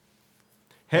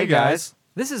Hey guys!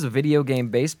 This is a video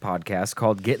game-based podcast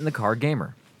called Get in the Car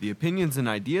Gamer. The opinions and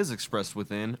ideas expressed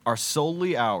within are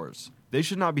solely ours. They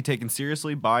should not be taken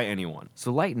seriously by anyone.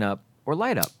 So lighten up or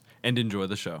light up. And enjoy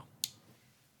the show.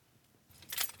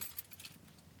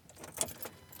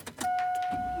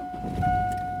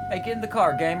 Hey, get in the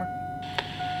car, gamer.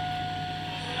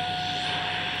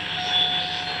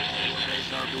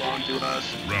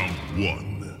 Round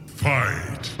one,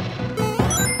 fight!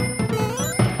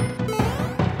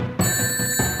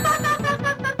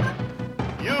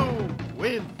 You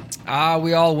win.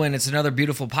 We all win. It's another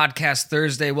beautiful podcast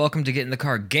Thursday. Welcome to Get in the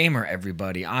Car Gamer,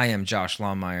 everybody. I am Josh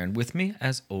Lawmeyer, and with me,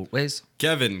 as always,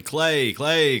 Kevin, Clay.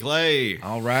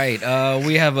 all right.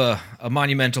 We have a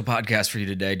monumental podcast for you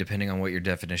today, depending on what your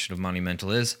definition of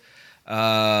monumental is.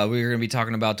 We're going to be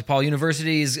talking about DePaul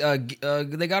University's.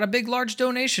 They got a large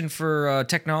donation for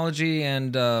technology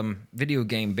and video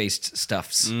game-based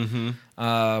stuffs.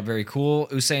 Mm-hmm. Very cool.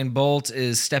 Usain Bolt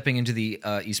is stepping into the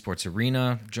esports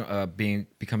arena,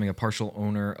 becoming a partial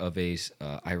owner of a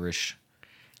Irish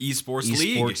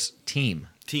Esports team.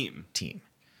 Team.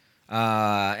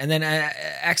 And then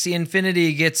Axie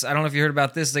Infinity gets, I don't know if you heard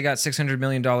about this, they got $600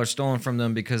 million stolen from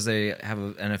them because they have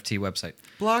an NFT website.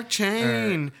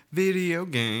 Blockchain video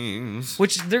games.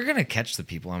 Which they're going to catch the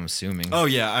people, I'm assuming. Oh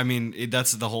yeah, I mean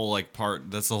that's the whole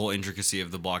that's the whole intricacy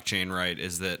of the blockchain, right?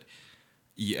 Is that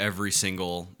every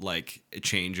single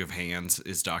change of hands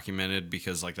is documented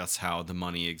because that's how the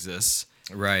money exists.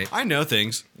 Right. I know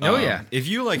things. Oh, yeah. If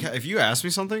you ask me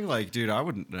something, dude, I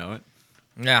wouldn't know it.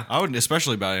 Yeah. I wouldn't,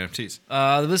 especially about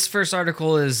NFTs. This first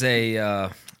article is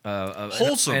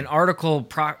Wholesome. an article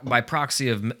by proxy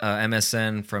of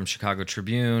MSN from Chicago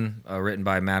Tribune, written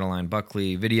by Madeline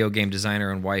Buckley. Video game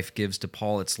designer and wife gives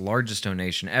DePaul its largest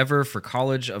donation ever for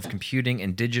College of Computing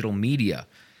and Digital Media.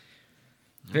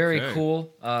 Very Okay.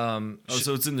 cool.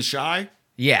 So it's in the Shy?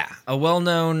 Yeah, a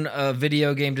well-known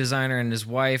video game designer and his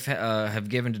wife have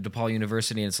given to DePaul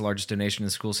University its largest donation in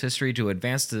the school's history to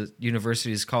advance the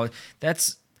university's college.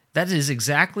 That is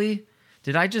exactly.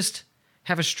 Did I just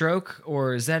have a stroke,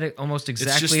 or is that almost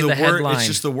exactly the headline? It's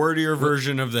just the wordier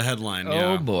version of the headline.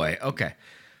 Oh Yeah. boy. Okay.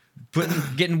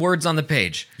 Getting words on the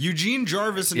page. Eugene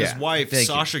Jarvis and Yeah, his wife, thank you.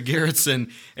 Sasha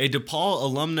Gerritsen, a DePaul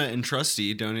alumna and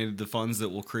trustee, donated the funds that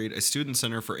will create a student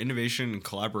center for innovation and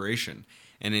collaboration,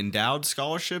 an endowed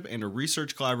scholarship, and a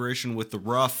research collaboration with the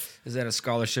Rough Is that a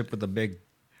scholarship with a big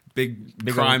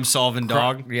crime-solving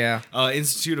dog. Yeah.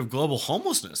 Institute of Global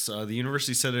Homelessness. The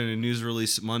university said in a news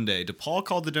release Monday, DePaul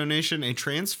called the donation a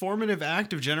transformative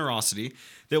act of generosity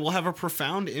that will have a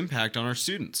profound impact on our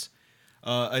students.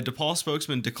 A DePaul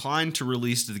spokesman declined to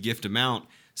release the gift amount,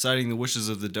 citing the wishes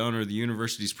of the donor. The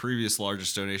university's previous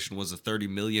largest donation was a $30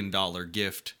 million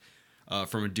gift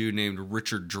from a dude named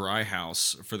Richard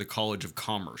Dryhouse for the College of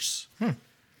Commerce.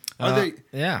 Are they?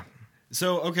 Yeah.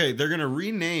 So, okay, they're going to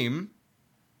rename...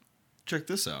 Check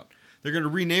this out. They're going to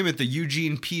rename it the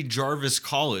Eugene P. Jarvis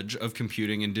College of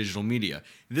Computing and Digital Media.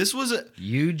 This was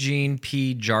Eugene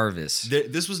P. Jarvis.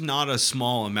 this was not a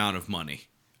small amount of money.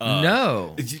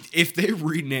 No. If they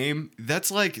rename,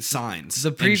 that's like signs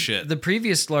and shit. The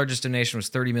previous largest donation was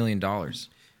 $30 million.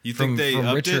 You From think they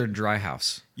upped Richard it?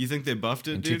 Dryhouse You think they buffed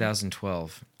it, in dude?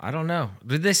 2012. I don't know.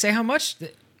 Did they say how much?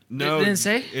 No, They didn't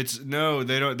say?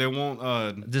 They don't. They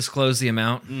won't. Disclose the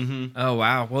amount? Mm-hmm. Oh,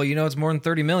 wow. Well, it's more than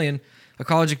 $30 million. A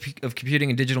College of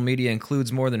Computing and Digital Media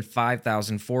includes more than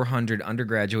 5,400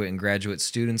 undergraduate and graduate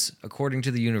students. According to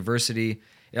the university,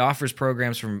 it offers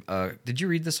programs from... did you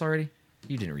read this already?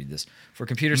 You didn't read this. For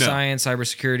computer science,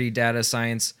 cybersecurity, data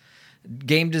science,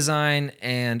 game design,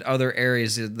 and other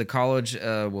areas. The college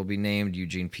will be named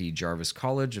Eugene P. Jarvis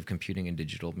College of Computing and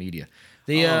Digital Media.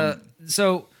 Before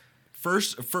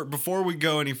we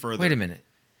go any further, Wait a minute.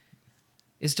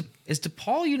 Is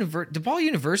DePaul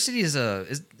University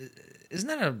isn't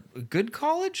that a good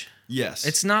college? Yes,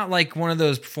 It's not like one of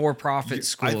those for-profit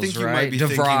schools, I think you right? might be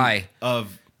DeVry. thinking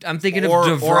of I'm thinking or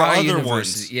of DeVry other University.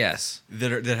 ones. Yes.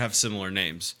 that have similar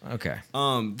names. Okay.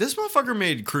 This motherfucker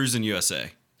made Cruisin'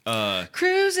 USA.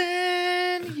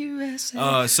 Cruising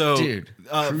USA. So Dude,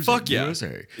 Cruisin' fuck yeah,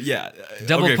 USA. yeah.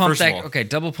 Double okay, pump first of that. all, Okay,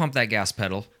 double pump that gas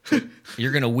pedal.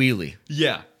 You're gonna wheelie,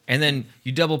 yeah. and then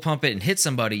you double pump it and hit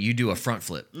somebody. You do a front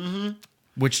flip,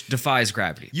 which defies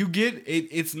gravity. You get it.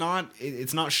 It's not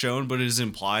shown, but it is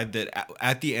implied that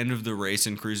at the end of the race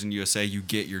in Cruisin' USA, you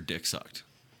get your dick sucked.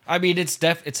 I mean, it's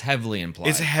heavily implied.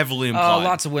 It's heavily implied.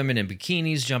 Lots of women in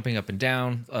bikinis jumping up and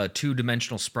down.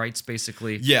 2-dimensional sprites,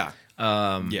 basically. Yeah.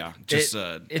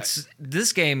 It's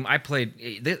this game I played.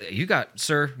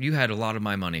 You had a lot of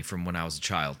my money from when I was a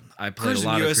child. I played Cruisin'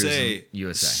 a lot USA of Cruisin'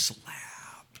 USA.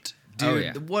 slapped. Dude, Oh,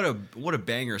 yeah. what a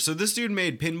banger. So this dude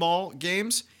made pinball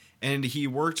games, and he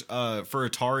worked for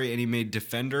Atari, and he made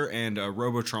Defender and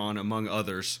Robotron, among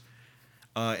others.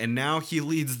 And now he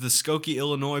leads the Skokie,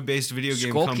 Illinois-based video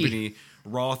game Skokie. company,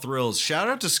 Raw Thrills. Shout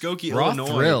out to Skokie, Raw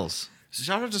Illinois. Thrills.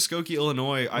 Shout out to Skokie,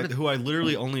 Illinois, who I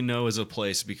literally only know as a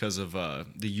place because of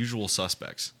The Usual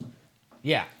Suspects.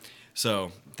 Yeah.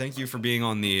 So thank you for being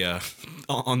on the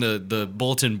the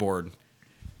bulletin board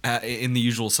in The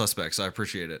Usual Suspects. I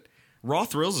appreciate it. Raw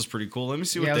Thrills is pretty cool. Let me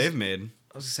see what they've made.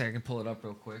 I was gonna say I can pull it up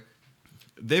real quick.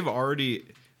 They already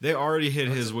hit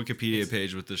his Wikipedia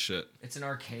page with this shit. It's an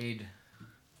arcade.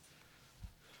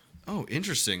 Oh,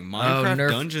 interesting. Minecraft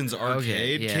Dungeons Okay,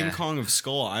 Arcade, yeah. King Kong of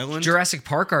Skull Island, Jurassic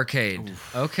Park arcade.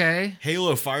 Oof. Okay.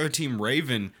 Halo Fireteam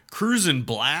Raven, Cruisin'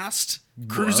 Blast,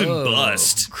 Cruisin' Whoa.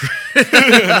 Bust.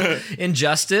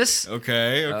 Injustice.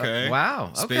 Okay.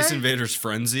 Wow. Space okay. Invaders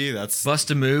Frenzy. That's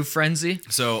Bust a Move Frenzy.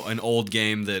 so an old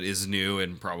game that is new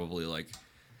and probably like,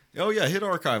 oh yeah, hit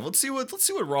archive. Let's see what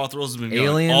Raw Thrills has been doing.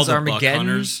 Aliens, All the Buck Armageddon.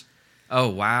 Hunters. Oh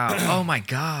wow. Oh my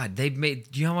God. They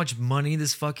made. Do you know how much money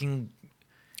this fucking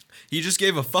He just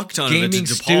gave a fuck ton gaming of it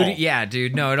to DePaul. studio? Yeah,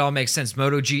 dude. No, it all makes sense.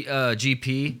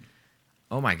 GP.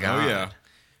 Oh my God. Oh yeah.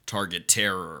 Target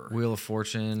Terror. Wheel of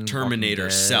Fortune. Terminator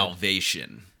Walking Dead,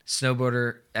 Salvation.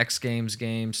 Snowboarder X Games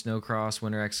game. Snowcross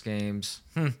Winter X Games.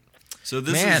 So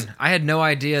this Man, is I had no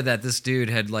idea that this dude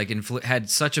had like had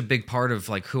such a big part of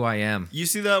like who I am. you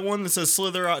see that one that says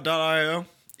Slither.io?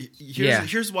 Yeah.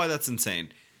 Here's why that's insane.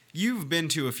 You've been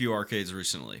to a few arcades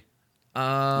recently.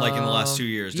 Like in the last 2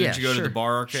 years. Didn't you go to the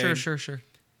bar arcade? Sure.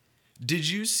 Did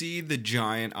you see the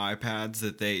giant iPads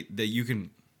that you can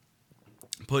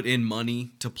put in money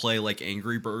to play like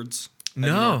Angry Birds? At an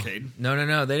No. arcade?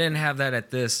 No. They didn't have that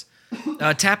at this.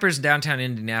 Tappers downtown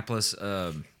Indianapolis.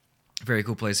 Very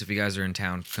cool place. If you guys are in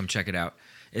town, come check it out.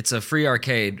 It's a free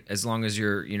arcade as long as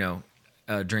you're,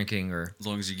 drinking or As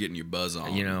long as you're getting your buzz on.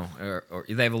 or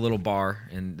they have a little bar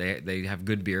and they have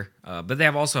good beer. But they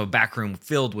have also a back room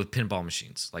filled with pinball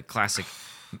machines, like classic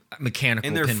mechanical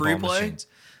And they're pinball free play? machines.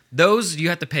 Those you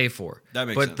have to pay for. That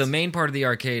makes but sense. the main part of the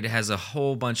arcade has a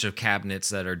whole bunch of cabinets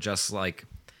that are just like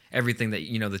everything that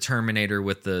the Terminator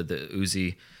with the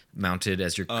Uzi mounted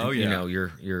as your Oh, yeah.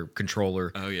 your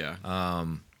controller. Oh yeah.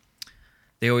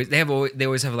 They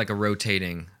always have like a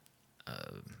rotating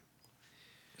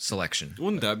selection.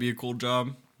 Wouldn't that be a cool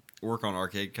job? Work on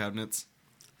arcade cabinets.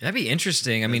 That'd be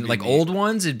interesting. I mean, be like neat. old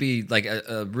ones, it'd be like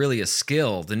really a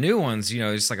skill. The new ones,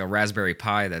 it's like a Raspberry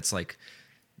Pi that's like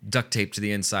duct taped to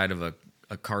the inside of a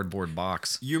cardboard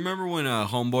box. You remember when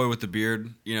Homeboy with the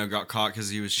beard, got caught because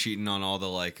he was cheating on all the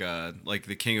like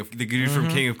the dude from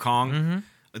King of Kong,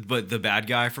 but the bad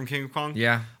guy from King of Kong.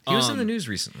 Yeah, he was in the news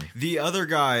recently. The other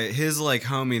guy, his like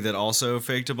homie that also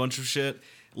faked a bunch of shit.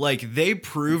 Like they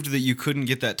proved that you couldn't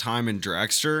get that time in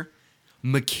Dragster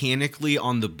mechanically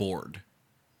on the board.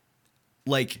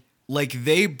 Like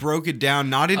they broke it down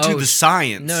not into the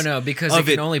science. No, because it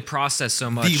can only process so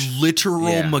much. The literal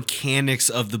Yeah. mechanics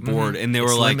of the board, and they were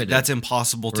It's like, limited. "That's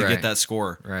impossible to Right. get that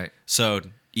score." Right. So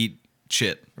eat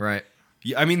shit. Right.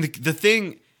 Yeah, I mean, the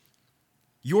thing,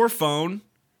 your phone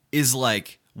is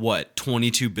like what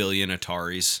 22 billion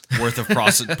Ataris worth of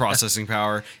processing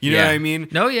power. You know Yeah. what I mean?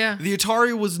 No, yeah. The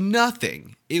Atari was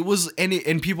nothing. It was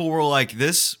and people were like,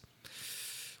 "This,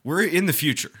 we're in the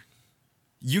future.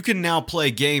 You can now play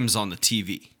games on the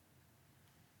TV."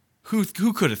 Who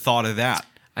could have thought of that?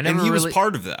 I never and he was really-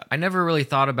 part of that. I never really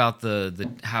thought about the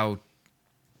how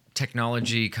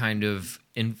technology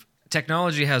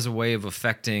technology has a way of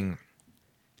affecting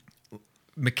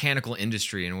mechanical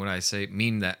industry, and when I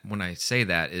say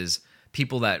that is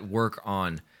people that work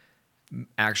on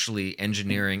actually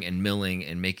engineering and milling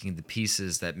and making the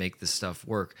pieces that make this stuff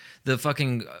work. The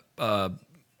fucking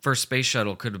first space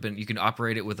shuttle could have been, you can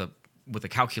operate it with a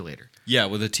calculator. Yeah,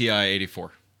 with a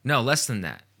TI-84. No, less than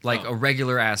that. Like a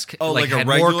regular ass. like a had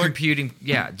regular- more computing.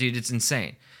 Yeah, dude, it's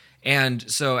insane. And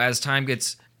so as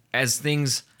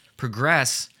things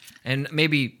progress, and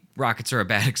maybe rockets are a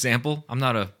bad example. I'm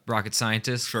not a rocket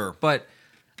scientist. Sure. But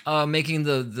making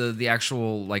the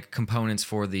actual like components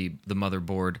for the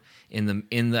motherboard in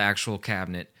the actual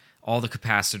cabinet, all the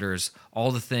capacitors,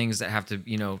 all the things that have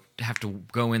to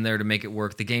go in there to make it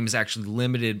work. The game is actually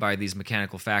limited by these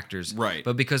mechanical factors. Right.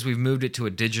 But because we've moved it to a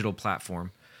digital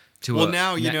platform,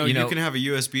 Now you can have a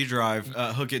USB drive,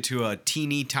 hook it to a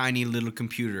teeny tiny little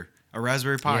computer, a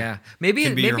Raspberry Pi. Yeah, maybe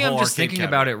Can be your I'm whole just arcade thinking cabinet.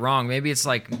 about it wrong. Maybe it's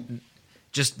like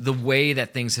just the way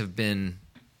that things have been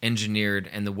engineered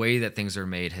and the way that things are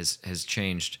made has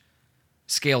changed,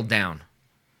 scaled down.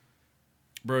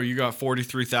 Bro, you got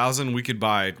 43,000. We could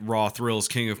buy Raw Thrills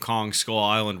King of Kong Skull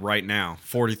Island right now.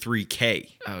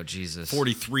 43K. Oh, Jesus.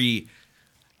 43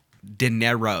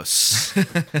 dineros.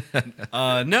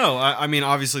 No, I mean,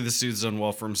 obviously this dude's done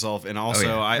well for himself. And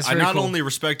also, I not only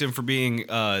respect him for being,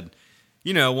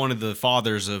 one of the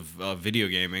fathers of video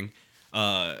gaming,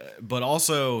 but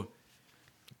also...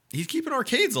 He's keeping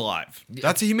arcades alive.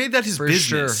 He made that his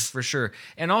business. For sure.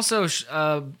 And also,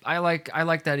 I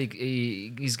like that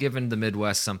he's given the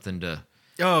Midwest something to.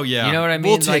 Oh yeah, you know what I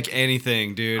mean. We'll take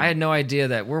anything, dude. I had no idea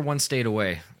that we're one state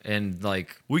away, and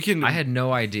we can. I had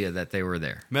no idea that they were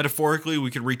there. Metaphorically,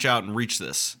 we could reach out and reach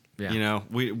this. Yeah.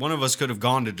 One of us could have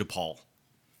gone to DePaul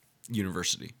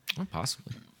University. Oh,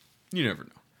 possibly. You never know.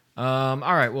 All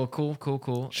right. Well,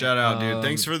 cool. Shout out, dude.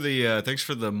 Thanks for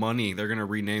the money. They're gonna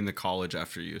rename the college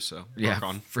after you. So work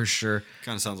on. For sure.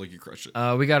 Kind of sounds like you crushed it.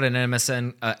 We got an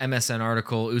MSN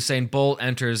article. Usain Bolt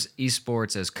enters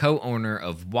esports as co-owner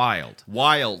of Wild.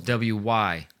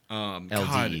 WYLDE.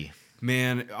 God,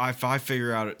 man, if I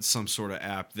figure out some sort of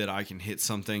app that I can hit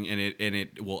something and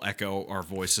it will echo our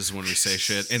voices when we say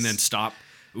shit and then stop.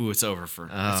 Ooh, it's over for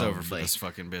this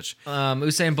fucking bitch.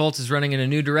 Usain Bolt is running in a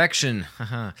new direction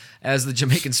as the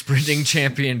Jamaican sprinting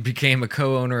champion became a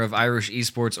co-owner of Irish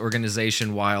esports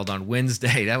organization Wild on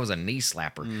Wednesday. That was a knee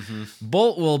slapper. Mm-hmm.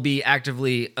 Bolt will be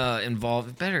actively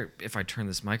involved. Better if I turn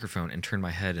this microphone and turn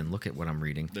my head and look at what I'm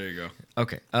reading. There you go.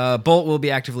 Okay. Bolt will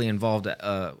be actively involved in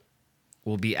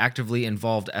the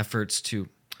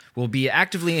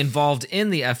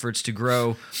efforts to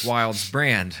grow Wild's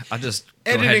brand. I'll just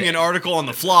editing an article on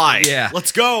the fly. Yeah.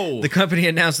 Let's go. The company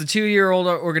announced the 2-year-old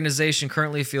organization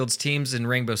currently fields teams in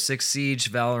Rainbow Six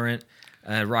Siege, Valorant,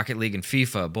 Rocket League, and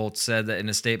FIFA. Bolt said that in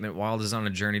a statement, Wild is on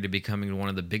a journey to becoming one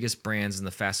of the biggest brands and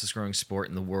the fastest growing sport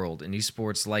in the world. In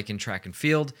esports, like in track and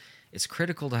field, it's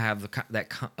critical to have that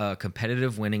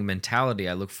competitive winning mentality.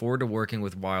 I look forward to working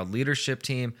with Wild leadership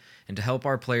team and to help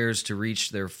our players to reach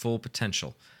their full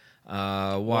potential.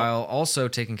 While also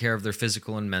taking care of their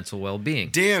physical and mental well-being.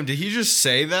 Damn, did he just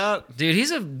say that?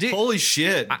 Dude, holy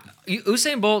shit.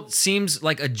 Usain Bolt seems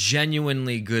like a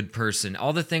genuinely good person.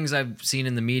 All the things I've seen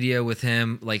in the media with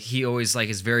him, like he always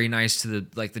is very nice to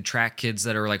the track kids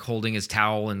that are holding his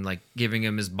towel and giving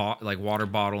him his water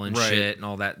bottle and shit and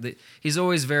all that. He's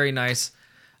always very nice.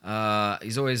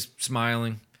 He's always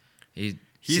smiling. He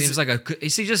just seems like a good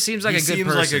person.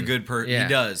 Like a good person. Yeah. He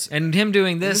does. And him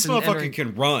doing this motherfucker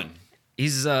can run.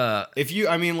 He's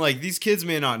these kids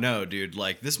may not know, dude.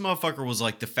 This motherfucker was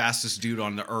the fastest dude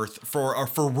on the earth for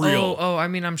real.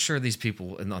 I'm sure these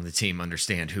people on the team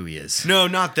understand who he is. No,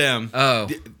 not them. Oh.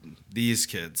 These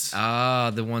kids.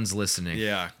 The ones listening.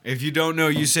 Yeah. If you don't know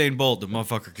Usain Bolt, the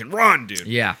motherfucker can run, dude.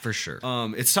 Yeah, for sure.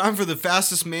 It's time for the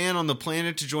fastest man on the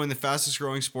planet to join the fastest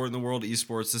growing sport in the world,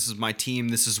 esports. This is my team.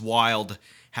 This is Wild.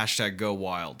 #go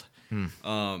Wild.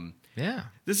 Yeah.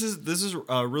 This is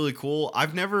really cool.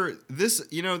 I've never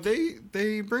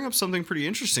they bring up something pretty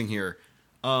interesting here.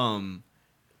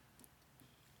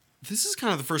 This is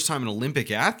kind of the first time an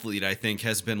Olympic athlete, I think,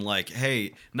 has been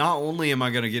hey, not only am I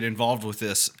going to get involved with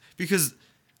this, because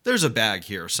there's a bag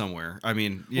here somewhere. I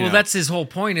mean, that's his whole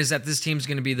point, is that this team's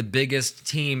going to be the biggest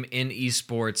team in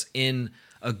esports in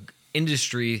a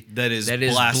industry that is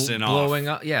blasting blowing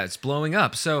off. Up. Yeah, it's blowing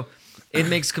up. So it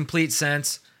makes complete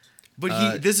sense.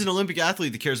 But this is an Olympic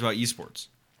athlete that cares about esports.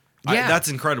 Yeah, that's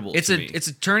incredible. It's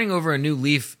a turning over a new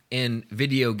leaf in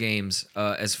video games.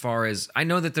 As far as I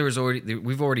know, that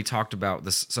we've already talked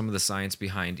about some of the science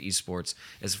behind esports,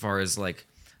 as far as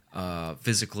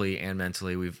physically and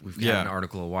mentally. We've got an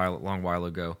article a long while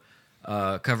ago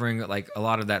covering a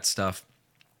lot of that stuff,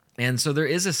 and so there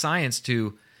is a science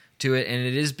to it, and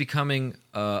it is becoming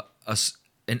an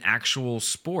actual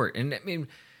sport. And I mean,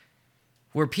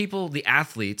 where the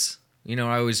athletes. I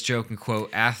always joke and quote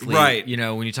athlete, right?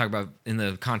 When you talk about in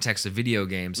the context of video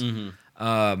games,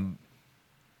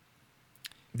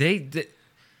 they're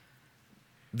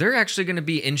actually going to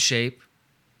be in shape.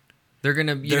 They're going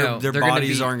to, their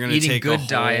bodies aren't going to eating take good a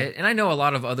diet. And I know a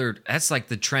lot of that's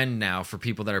the trend now for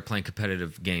people that are playing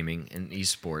competitive gaming and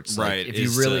esports. Right. If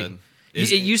you really, it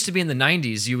used to be in the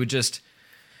 90s,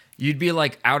 you'd be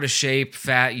out of shape,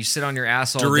 fat. You sit on your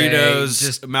ass all day. Doritos,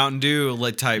 just Mountain Dew,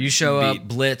 type. You show up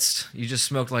blitzed. You just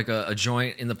smoked a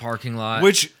joint in the parking lot,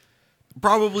 which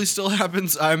probably still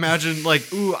happens. I imagine.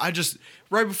 I just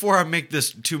right before I make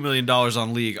this $2 million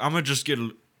on League, I'm gonna just get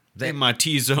in my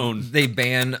T zone. They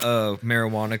ban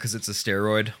marijuana because it's a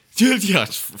steroid. Yeah,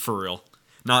 for real.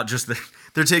 Not just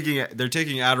they're taking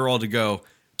Adderall to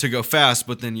go fast,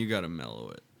 but then you gotta mellow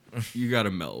it. You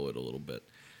gotta mellow it a little bit.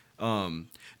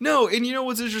 No, and you know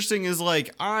what's interesting is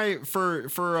like for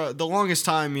the longest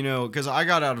time, you know, because I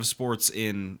got out of sports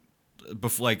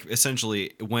like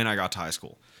essentially when I got to high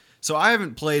school, so I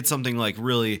haven't played something like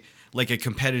really like a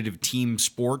competitive team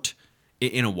sport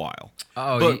in a while.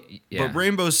 Oh, but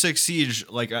Rainbow Six Siege,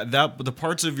 like that, the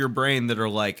parts of your brain that are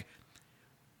like,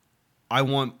 I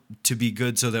want to be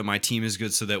good so that my team is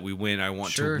good so that we win. I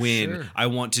want to win. Sure. I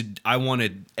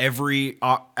wanted every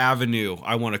avenue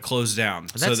I want to close down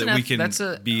so that we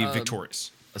can be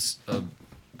victorious. A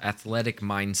athletic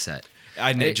mindset.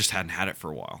 I just hadn't had it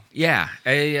for a while. Yeah.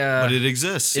 But it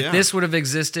exists. If this would have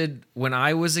existed when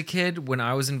I was a kid, when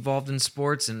I was involved in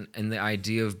sports and the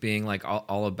idea of being like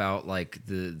all about like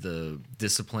the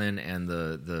discipline and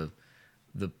the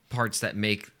parts that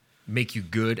make you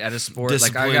good at a sport.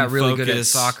 Discipline, like I got really focus. good at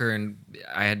soccer and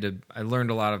I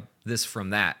learned a lot of this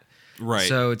from that. Right.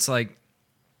 So it's like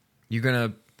you're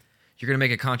gonna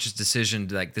make a conscious decision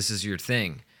to like this is your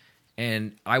thing.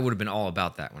 And I would have been all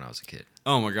about that when I was a kid.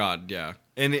 Oh my god, yeah.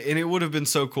 And it would have been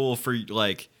so cool for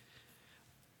like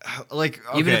okay.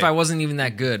 Even if I wasn't even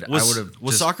that good, I would have.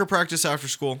 Was soccer practice after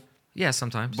school? Yeah,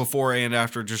 sometimes. Before and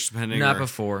after, just depending. Not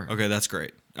before. Okay, that's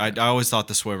great. I always thought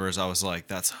the swimmers. I was like,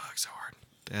 that sucks so hard.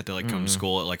 They had to like come to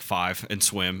school at like 5 and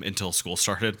swim until school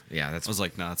started. Yeah, I was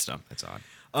like, no, that's dumb. That's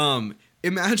odd.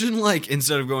 Imagine like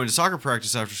instead of going to soccer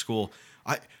practice after school,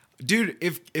 dude,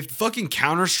 if fucking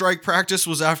Counter-Strike practice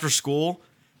was after school,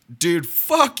 dude,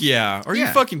 fuck yeah. Are you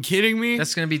fucking kidding me?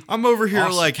 That's going to be I'm over here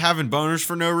awesome. like having boners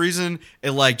for no reason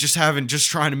and like just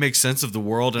trying to make sense of the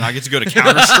world and I get to go to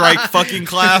Counter-Strike fucking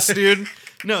class, dude.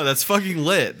 No, that's fucking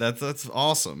lit. That's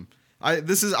awesome.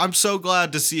 I'm so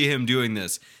glad to see him doing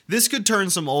this. This could turn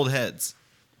some old heads.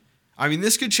 I mean,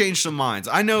 this could change some minds.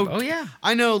 I know. Oh yeah.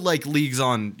 I know like leagues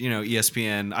on,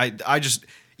 ESPN. I just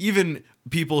even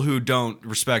people who don't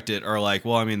respect it are like,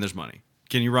 well, I mean, there's money.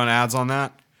 Can you run ads on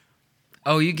that?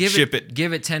 Oh, you give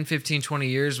it 10, 15, 20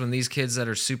 years when these kids that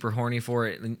are super horny for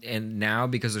it and now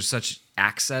because there's such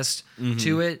access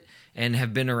to it and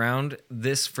have been around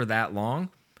this for that long,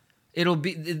 it will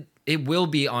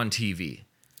be on TV.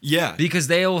 Yeah. Because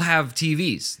they'll have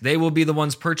TVs. They will be the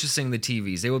ones purchasing the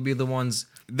TVs. They will be the ones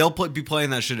they'll be playing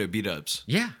that shit at B-dubs.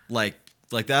 Yeah. Like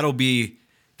they'll be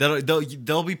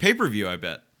pay-per-view, I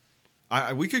bet.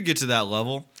 We could get to that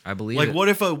level. I believe like it.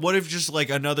 what if just like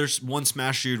one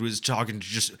Smash dude was talking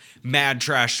just mad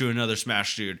trash to another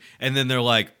Smash dude and then they're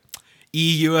like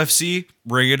UFC,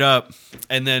 bring it up,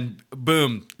 and then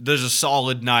boom, there's a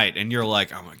solid night and you're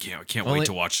like, I can't wait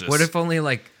to watch this. What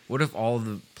if all of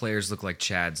the players look like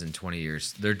Chads in 20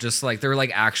 years? They're just like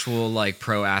actual like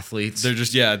pro athletes. They're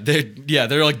just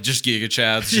they're like just Giga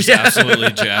Chads, just absolutely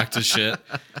jacked as shit.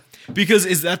 Because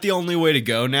is that the only way to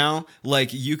go now? Like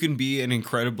you can be an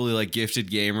incredibly like gifted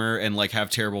gamer and like have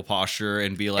terrible posture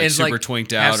and be like super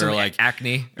twinked out or like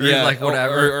acne or like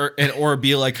whatever or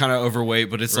be like kind of overweight,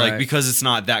 but it's Right. like because it's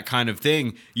not that kind of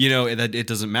thing, that it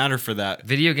doesn't matter for that.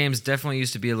 Video games definitely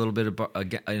used to be a little bit of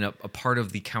a part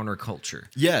of the counterculture.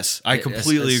 Yes, I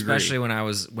completely agree. Especially when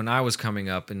I was coming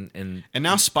up and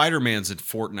now Spider-Man's in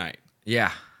Fortnite.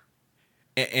 Yeah.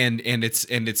 And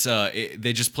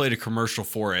they just played a commercial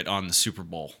for it on the Super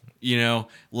Bowl.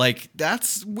 Like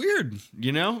that's weird.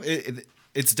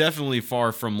 It's definitely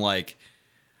far from like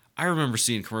I remember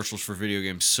seeing commercials for video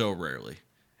games so rarely,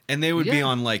 and they would be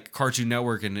on like Cartoon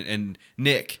Network and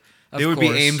Nick. They would be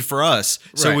aimed for us,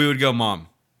 so Right. we would go, Mom,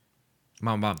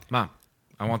 I want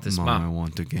this, I Mom.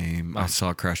 want the game. Mom. I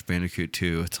saw Crash Bandicoot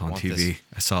 2. It's on TV. this.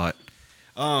 I saw it.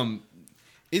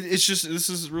 It's just this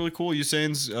is really cool.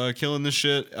 Usain's killing this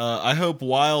shit. I hope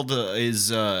Wild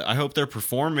is. I hope they're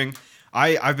performing.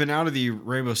 I've been out of the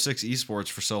Rainbow Six esports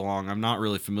for so long. I'm not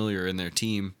really familiar in their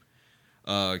team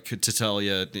to tell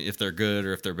you if they're good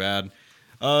or if they're bad.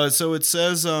 So it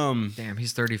says. Damn,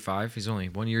 he's 35. He's only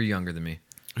 1 year younger than me.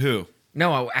 Who?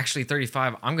 No, actually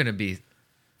 35. I'm gonna be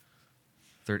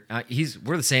 30.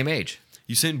 We're the same age.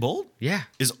 Usain Bolt? Yeah.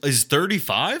 Is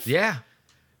 35? Yeah.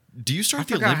 Do you start I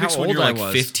the forgot Olympics how when old you're I like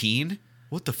was. 15?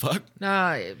 What the fuck?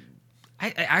 Nah, I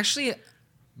actually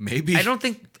Maybe. I don't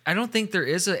think there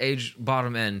is an age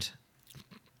bottom end.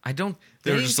 I don't.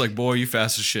 They were think- just like, boy, you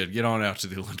fast as shit. Get on out to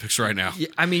the Olympics right now. Yeah,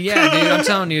 I mean, yeah, dude. I'm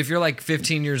telling you, if you're like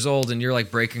 15 years old and you're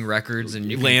like breaking records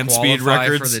and you can Land speed qualify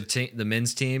records. for the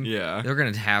men's team, Yeah. they're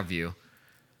gonna have you.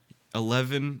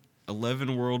 11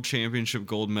 world championship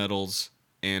gold medals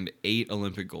and 8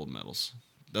 Olympic gold medals.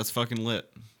 That's fucking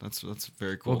lit. That's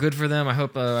very cool. Well, good for them. I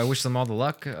hope. I wish them all the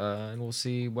luck, and we'll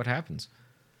see what happens.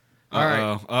 All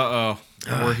right.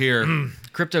 We're here.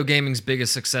 Crypto gaming's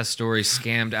biggest success story,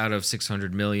 scammed out of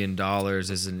 $600 million,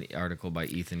 is an article by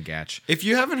Ethan Gatch. If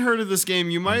you haven't heard of this game,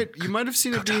 you might have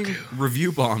seen it being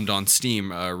review bombed on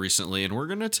Steam recently, and we're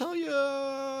gonna tell you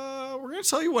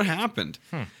what happened.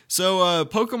 So,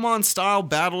 Pokemon style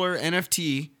battler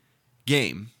NFT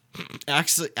game,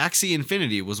 Axie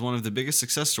Infinity, was one of the biggest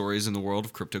success stories in the world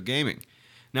of crypto gaming.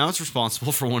 Now it's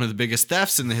responsible for one of the biggest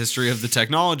thefts in the history of the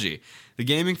technology. The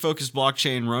gaming-focused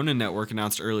blockchain Ronin Network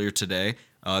announced earlier today,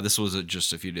 this was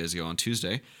just a few days ago on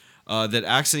Tuesday, that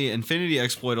Axie Infinity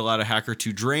exploit allowed a hacker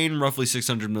to drain roughly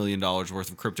 $600 million worth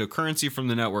of cryptocurrency from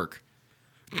the network.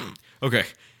 Okay.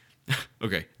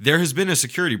 There has been a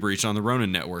security breach on the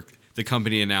Ronin Network, the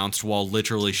company announced while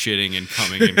literally shitting and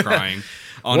coming and crying.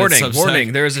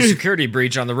 Warning, there is a security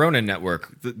breach on the Ronin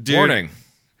Network. Warning.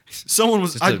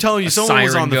 I'm telling you, someone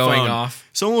was on the phone. Off.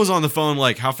 Someone was on the phone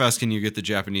like, how fast can you get the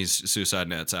Japanese suicide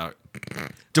nets out?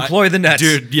 Deploy the nets.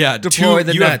 Dude, yeah. Deploy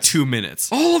the nets. You have 2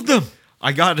 minutes. All of them.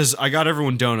 I got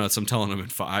everyone donuts. I'm telling them in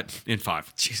five.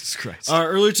 Jesus Christ.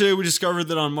 Earlier today, we discovered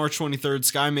that on March 23rd,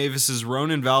 Sky Mavis's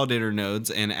Ronin validator nodes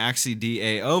and Axie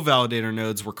DAO validator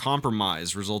nodes were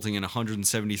compromised, resulting in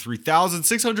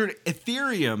 173,600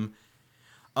 Ethereum.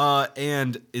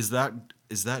 And is that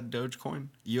Dogecoin?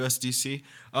 USDC?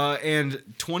 And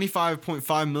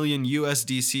 25.5 million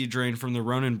USDC drained from the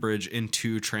Ronin bridge in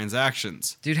 2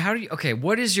 transactions. Dude,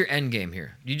 what is your end game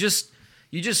here? You just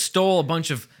stole a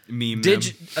bunch of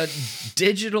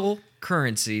digital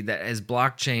currency that has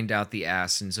blockchained out the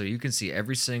ass, and so you can see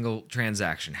every single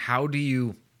transaction. How do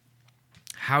you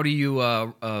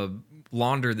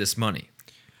launder this money?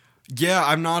 Yeah,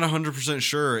 I'm not 100%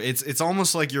 sure. It's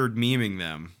almost like you're memeing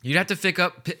them. You'd have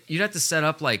to set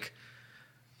up like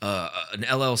an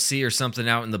LLC or something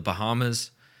out in the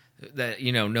Bahamas that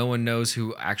no one knows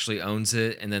who actually owns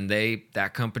it, and then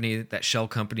that shell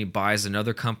company buys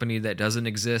another company that doesn't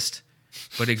exist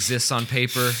but exists on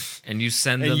paper, and you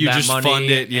send them that money, fund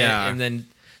it, yeah, and then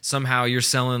somehow you're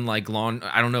selling like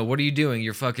I don't know, what are you doing?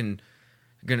 You're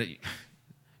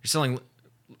selling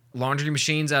laundry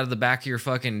machines out of the back of your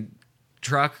fucking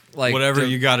truck, like whatever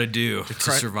you got to do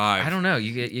to survive. I don't know.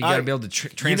 You got to be able to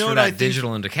transfer that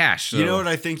digital into cash. So you know what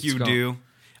I think you do?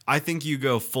 I think you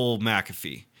go full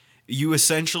McAfee. You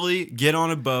essentially get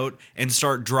on a boat and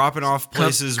start dropping off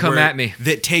places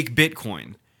that take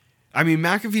Bitcoin. I mean,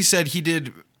 McAfee said he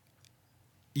did,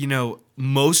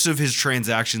 most of his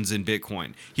transactions in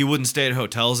Bitcoin. He wouldn't stay at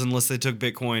hotels unless they took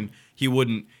Bitcoin. He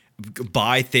wouldn't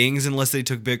buy things unless they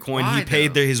took Bitcoin. Why, he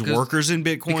paid his workers in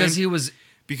Bitcoin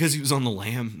because he was on the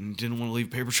lam and didn't want to leave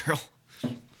a paper trail.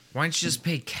 Why don't you just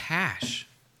pay cash?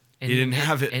 He didn't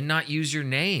have it, and not use your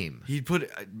name.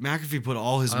 McAfee put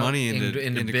all his money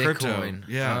into crypto.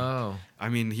 Yeah. Oh. I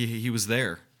mean, he was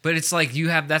there. But it's like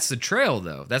that's the trail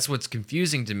though. That's what's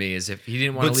confusing to me is if he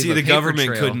didn't want to leave a paper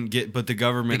trail. But the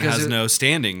government has no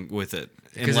standing with it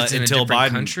until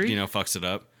Biden, country? Fucks it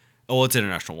up. Oh, it's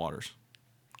international waters.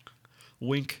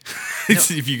 Wink.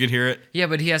 If you can hear it. Yeah,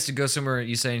 but he has to go somewhere.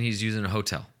 You're saying he's using a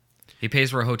hotel. He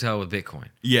pays for a hotel with Bitcoin.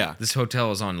 Yeah. This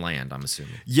hotel is on land, I'm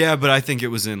assuming. Yeah, but I think it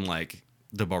was in like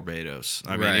the Barbados.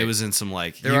 I mean, it was in some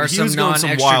like he was going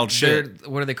some wild shit.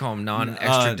 What do they call them?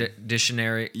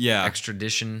 Extraditionary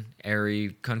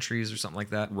countries or something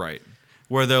like that. Right.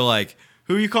 Where they're like,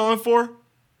 "Who are you calling for?"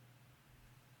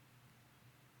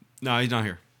 No, he's not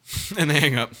here. And they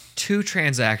hang up. 2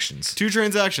 transactions. 2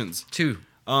 transactions. 2.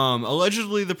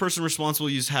 Allegedly, the person responsible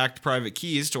used hacked private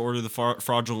keys to order the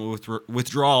fraudulent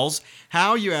withdrawals.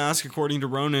 How, you ask? According to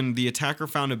Ronin, the attacker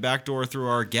found a backdoor through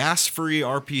our gas-free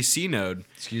RPC node.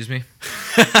 Excuse me?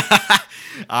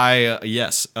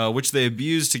 Yes, which they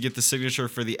abused to get the signature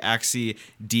for the Axie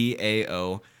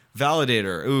DAO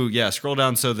validator. Ooh, yeah, scroll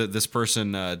down so that this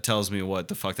person tells me what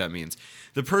the fuck that means.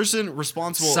 The person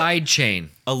responsible... Sidechain.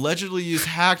 Allegedly used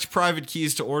hacked private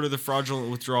keys to order the fraudulent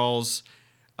withdrawals.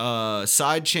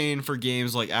 Sidechain for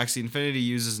games like Axie Infinity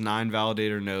uses 9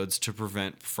 validator nodes to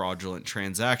prevent fraudulent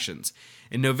transactions.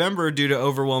 In November, due to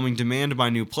overwhelming demand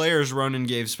by new players, Ronin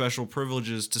gave special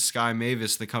privileges to Sky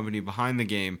Mavis, the company behind the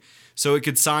game, so it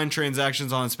could sign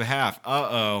transactions on its behalf.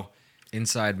 Uh-oh.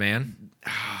 Inside man?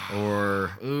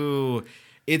 Or... Ooh.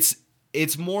 It's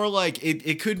more like...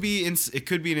 It could be an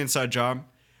inside job,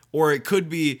 or it could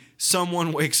be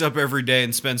someone wakes up every day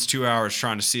and spends 2 hours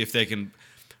trying to see if they can...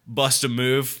 bust a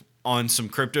move on some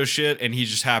crypto shit, and he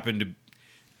just happened to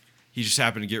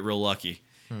get real lucky.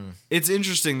 It's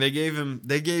interesting. They gave them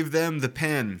the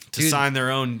pen to sign their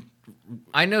own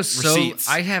I know receipts.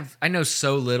 I know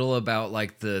so little about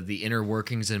like the inner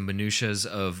workings and minutiae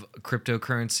of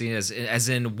cryptocurrency, as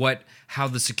in how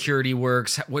the security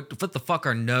works, what the fuck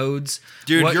are nodes,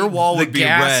 Dude, your wall would be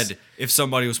red if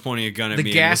somebody was pointing a gun at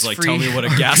me and was like, "Tell me what a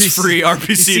gas-free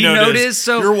RPC node is."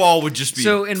 So your wall would just be.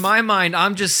 So in my mind,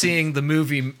 I'm just seeing the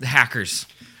movie Hackers.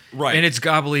 Right. And it's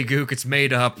gobbledygook. It's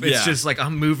made up. It's just like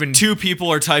I'm moving. Two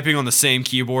people are typing on the same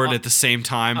keyboard at the same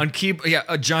time.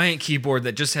 A giant keyboard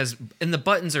that just has, and the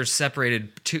buttons are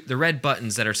separated. The red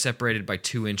buttons that are separated by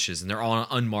 2 inches, and they're all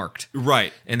unmarked.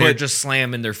 Right. And they're just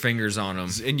slamming their fingers on them.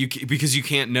 And because you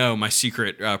can't know my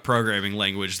secret programming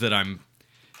language that I'm.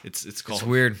 It's called. It's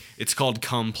weird. It's called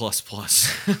cum++.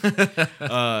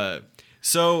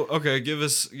 So okay, give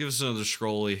us another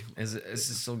scrolly. Is it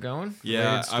still going?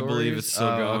 Yeah, I believe it's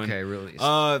still going. Okay, really.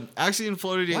 Axion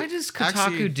floated. Why does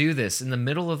Kotaku do this in the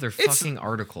middle of their fucking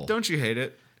article? Don't you hate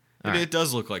it? Right. It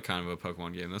does look like kind of a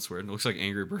Pokemon game. That's weird. It looks like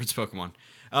Angry Birds Pokemon.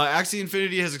 Axie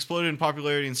Infinity has exploded in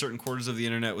popularity in certain quarters of the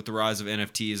internet with the rise of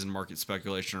NFTs and market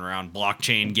speculation around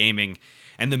blockchain gaming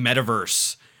and the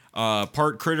metaverse.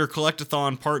 Part critter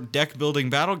collectathon, part deck building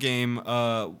battle game.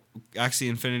 Axie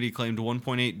Infinity claimed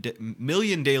 1.8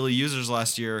 million daily users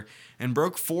last year and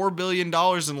broke $4 billion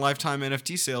in lifetime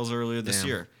NFT sales earlier this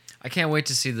year. I can't wait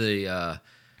to see the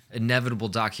inevitable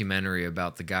documentary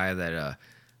about the guy that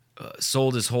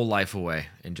sold his whole life away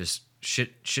and just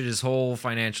shit his whole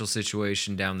financial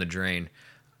situation down the drain.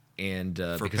 And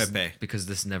because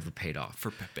this never paid off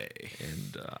For Pepe.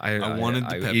 And I wanted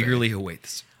the I Pepe. eagerly await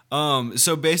this.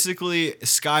 So basically,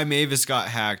 Sky Mavis got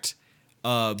hacked,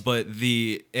 but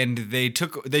they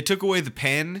took away the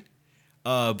pen,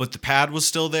 but the pad was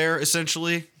still there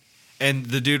essentially, and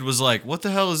the dude was like, "What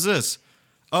the hell is this?"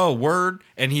 Oh, word!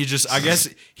 And I guess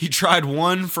he tried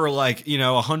one for like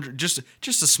 100, just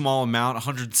a small amount,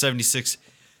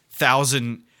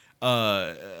 176,000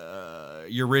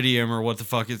 Iridium or what the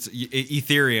fuck it's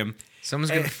Ethereum.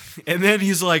 And then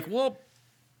he's like, well.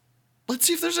 Let's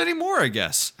see if there's any more, I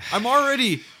guess. I'm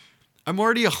already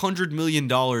 $100 million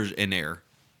in air.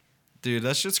 Dude,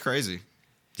 that shit's crazy.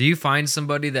 Do you find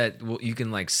somebody that you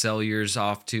can like sell yours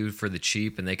off to for the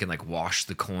cheap and they can like wash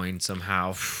the coin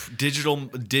somehow?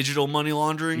 Digital money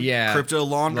laundering? Yeah. Crypto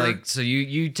laundering? Like so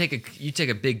you take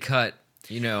a big cut,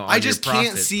 on I just your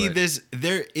profit, can't see this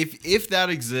there if that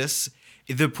exists.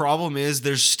 The problem is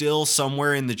there's still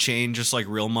somewhere in the chain, just like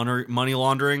real money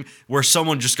laundering, where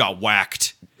someone just got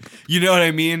whacked. You know what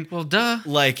I mean? Well, duh.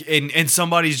 Like, and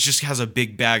somebody just has a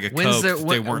big bag of coke that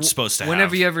they weren't supposed to have. When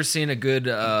have you ever seen a good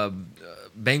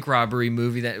bank robbery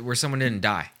movie where someone didn't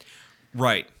die?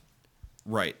 Right.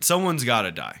 Someone's got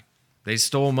to die. They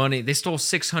stole money. They stole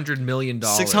 $600 million.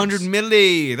 $600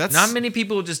 million. That's not many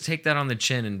people will just take that on the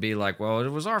chin and be like, "Well, it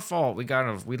was our fault. We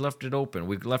left it open.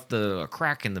 We left a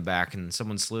crack in the back, and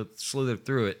someone slithered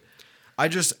through it." I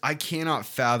cannot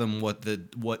fathom what.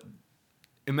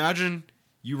 Imagine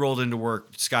you rolled into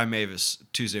work, Sky Mavis,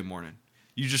 Tuesday morning.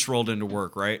 You just rolled into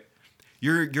work, right?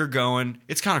 You're going.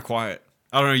 It's kind of quiet.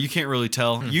 I don't know. You can't really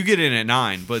tell. You get in at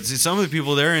 9, but some of the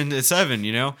people there in at 7.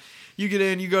 You get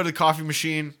in. You go to the coffee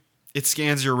machine. It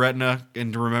scans your retina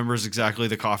and remembers exactly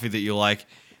the coffee that you like,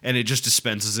 and it just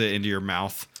dispenses it into your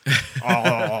mouth.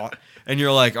 And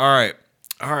you're like, all right,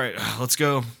 let's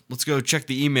go check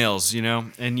the emails,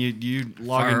 and you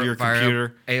log into your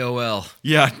computer. AOL.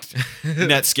 Yeah,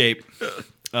 Netscape,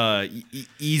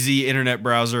 easy internet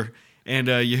browser, and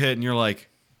you hit, and you're like,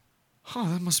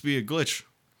 that must be a glitch.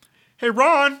 Hey,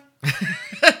 Ron,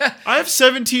 I have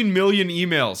 17 million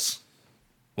emails.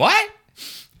 What?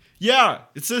 Yeah,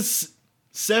 it says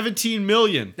 17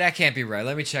 million. That can't be right.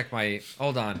 Let me check my...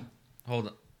 Hold on.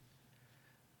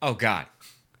 Oh, God.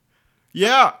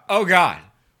 Yeah. Oh, God.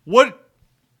 What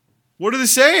are they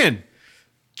saying?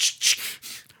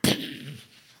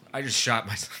 I just shot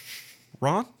myself.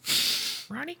 Ron?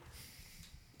 Ronnie?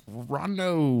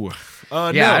 Rono.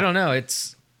 Yeah, no. I don't know.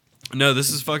 No, this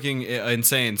is fucking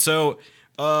insane. So...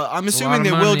 I'm assuming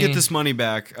they will get this money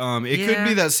back. It could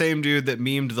be that same dude that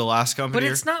memed the last company.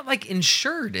 But it's not like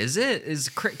insured, is it?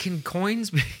 Can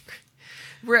coins be?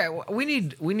 We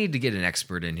need to get an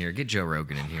expert in here. Get Joe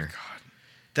Rogan in here. God.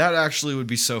 That actually would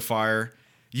be so fire.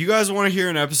 You guys want to hear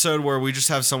an episode where we just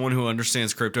have someone who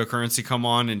understands cryptocurrency come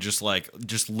on and just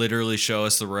literally show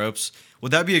us the ropes?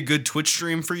 Would that be a good Twitch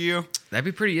stream for you? That'd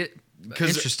be pretty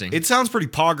interesting. It sounds pretty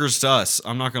poggers to us.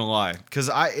 I'm not gonna lie, because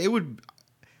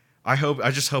I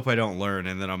just hope I don't learn,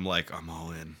 and then I'm like, I'm all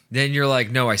in. Then you're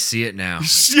like, no, I see it now.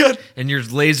 Shit. And your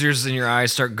lasers in your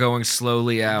eyes start going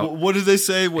slowly out. What did they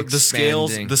say? What the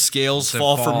scales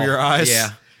fall from your eyes?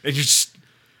 Yeah. And you're just,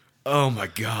 oh my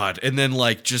God. And then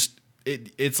just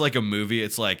it's like a movie.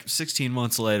 It's like 16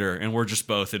 months later, and we're just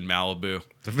both in Malibu.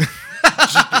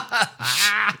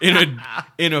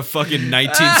 in a fucking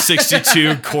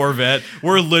 1962 Corvette.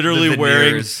 We're literally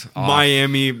wearing off.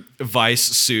 Miami Vice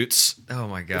suits. Oh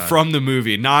my god! From the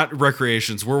movie, not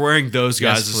Recreations. We're wearing those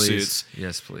guys' please. suits.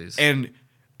 Yes, please. And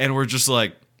we're just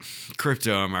like,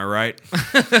 crypto, am I right?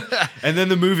 And then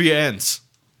the movie ends,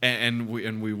 and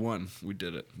we won. We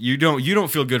did it. You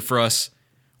don't feel good for us.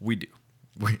 We do.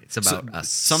 It's about us.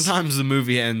 Sometimes the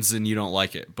movie ends and you don't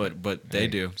like it, but they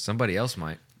do. Somebody else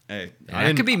might. Hey,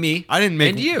 That could be me. I didn't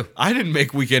make and you. I didn't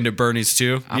make Weekend at Bernie's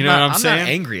too. I'm You know not, what I'm saying? not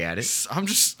angry at it. I'm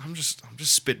just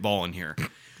spitballing here.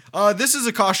 This is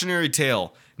a cautionary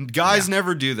tale. Guys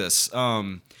never do this.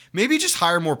 Maybe just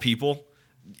hire more people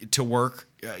to work.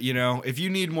 If you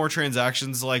need more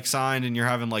transactions like signed and you're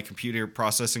having like computer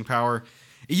processing power,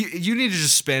 you need to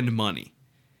just spend money.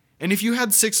 And if you had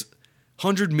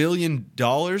 $600 million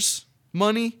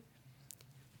money,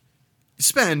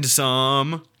 spend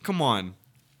some. Come on.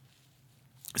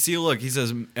 See, look, he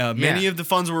says many of the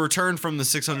funds were returned from the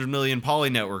 600 million Poly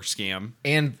Network scam.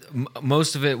 And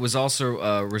most of it was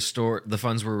also restored. The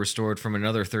funds were restored from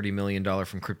another $30 million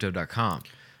from Crypto.com.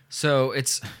 So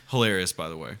it's hilarious, by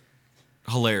the way.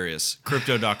 Hilarious.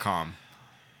 Crypto.com.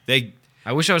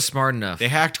 I wish I was smart enough. They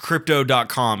hacked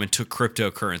Crypto.com and took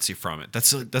cryptocurrency from it.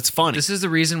 That's funny. This is the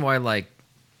reason why like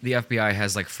the FBI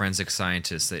has like forensic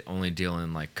scientists that only deal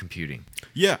in like computing.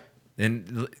 Yeah.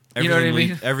 And you know what I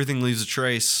mean? Everything leaves a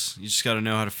trace. You just got to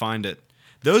know how to find it.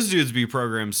 Those dudes be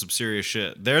programmed some serious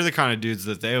shit. They're the kind of dudes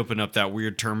that they open up that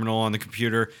weird terminal on the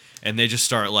computer and they just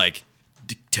start like,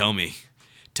 tell me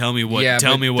what it is,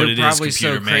 computer man. They're probably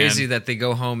so crazy that they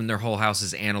go home and their whole house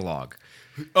is analog.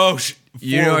 Oh,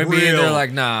 you know what I mean? They're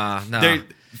like, nah.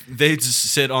 They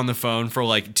just sit on the phone for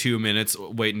like 2 minutes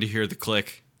waiting to hear the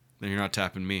click. Then you're not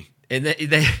tapping me. And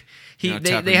they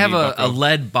have a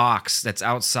lead box that's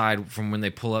outside from when they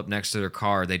pull up next to their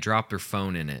car. They drop their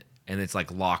phone in it, and it's like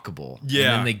lockable. Yeah.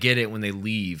 And then they get it when they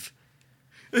leave.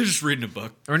 They're just reading a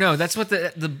book. Or no, that's what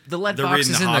the lead box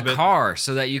is in the car,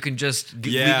 so that you can just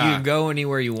you can go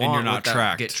anywhere you want. And you're not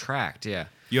tracked. Get tracked. Yeah.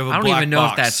 You have a I don't black even know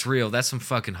box. if that's real. That's some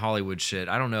fucking Hollywood shit.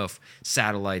 I don't know if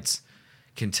satellites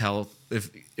can tell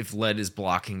if lead is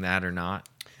blocking that or not.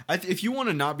 If you want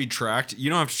to not be tracked, you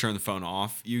don't have to turn the phone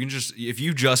off. You can if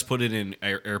you just put it in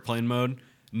airplane mode,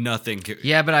 nothing can.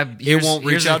 Yeah, but it won't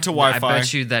reach out to Wi-Fi. I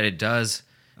bet you that it does,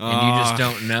 and you just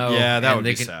don't know. Yeah, that would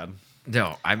be sad.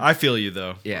 No, I feel you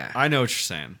though. Yeah, I know what you're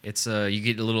saying. It's you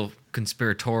get a little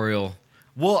conspiratorial.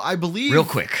 Well, I believe real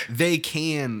quick they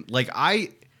can. Like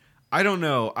I don't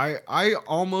know. I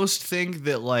almost think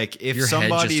that like if your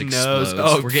somebody knows,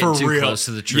 we're getting too close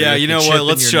to the truth. Yeah, you know what?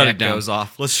 Let's shut it down. Goes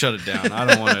off. Let's shut it down.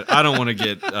 I don't want to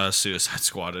get suicide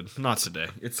squatted. Not today.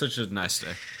 It's such a nice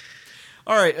day.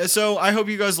 All right, so I hope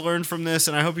you guys learned from this,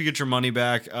 and I hope you get your money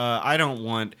back. I don't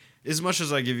want, as much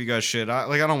as I give you guys shit,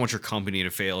 I don't want your company to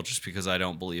fail just because I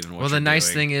don't believe in what. Well, you're the nice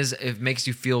doing. thing is, it makes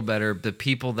you feel better. The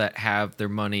people that have their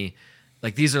money,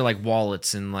 like these are like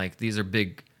wallets, and like these are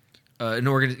big.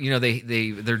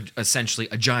 They're essentially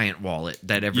a giant wallet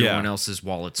that everyone else's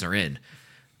wallets are in.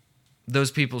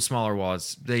 Those people, smaller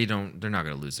wallets, they're not going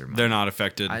to lose their money. They're not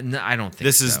affected. I don't think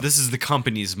this so. This is the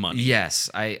company's money.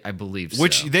 Yes, I believe so.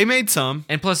 Which they made some,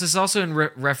 and plus it's also in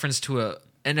reference to a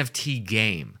NFT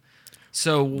game.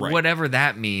 So whatever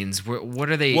that means,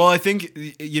 what are they? Well, I think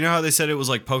you know how they said it was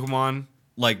like Pokemon.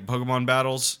 Like Pokemon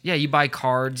battles. Yeah, you buy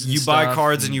cards. You buy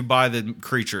cards and you buy the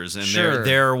creatures, and Sure.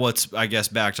 they're what's I guess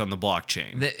backed on the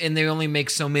blockchain. And they only make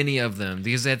so many of them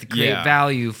because they have to create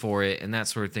value for it and that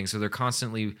sort of thing. So they're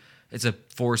constantly, it's a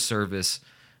for service,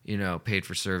 paid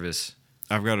for service.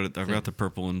 I've got the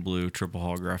purple and blue triple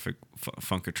holographic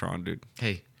Funkatron, dude.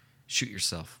 Hey, shoot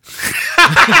yourself.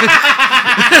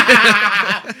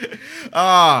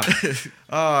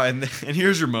 And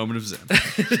here's your moment of zen.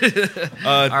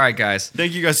 All right, guys.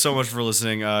 Thank you guys so much for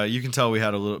listening. You can tell we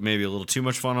had maybe a little too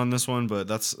much fun on this one,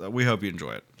 but we hope you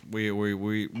enjoy it.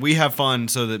 We have fun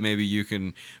so that maybe you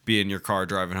can be in your car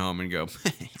driving home and go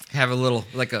have a little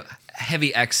like a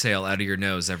heavy exhale out of your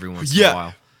nose every once in a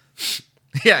while.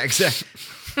 Yeah, exactly.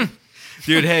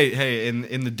 Dude, hey,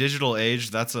 in the digital age,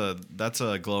 that's a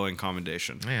glowing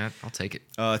commendation. Yeah, I'll take it.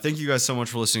 Thank you guys so much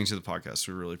for listening to the podcast.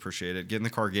 We really appreciate it. Get in the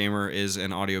Car Gamer is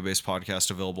an audio-based podcast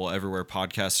available everywhere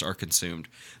podcasts are consumed.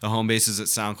 The home base is at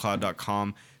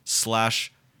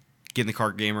soundcloud.com/Get in the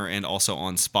Car Gamer and also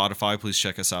on Spotify. Please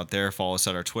check us out there. Follow us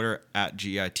at our Twitter at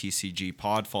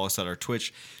GITCGpod. Follow us at our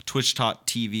Twitch,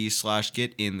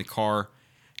 twitch.tv/Get in the Car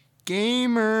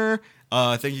Gamer.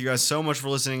 Thank you guys so much for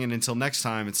listening, and until next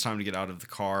time, it's time to get out of the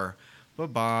car.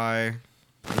 Bye-bye.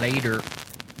 Later.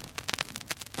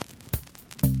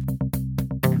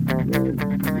 Fight!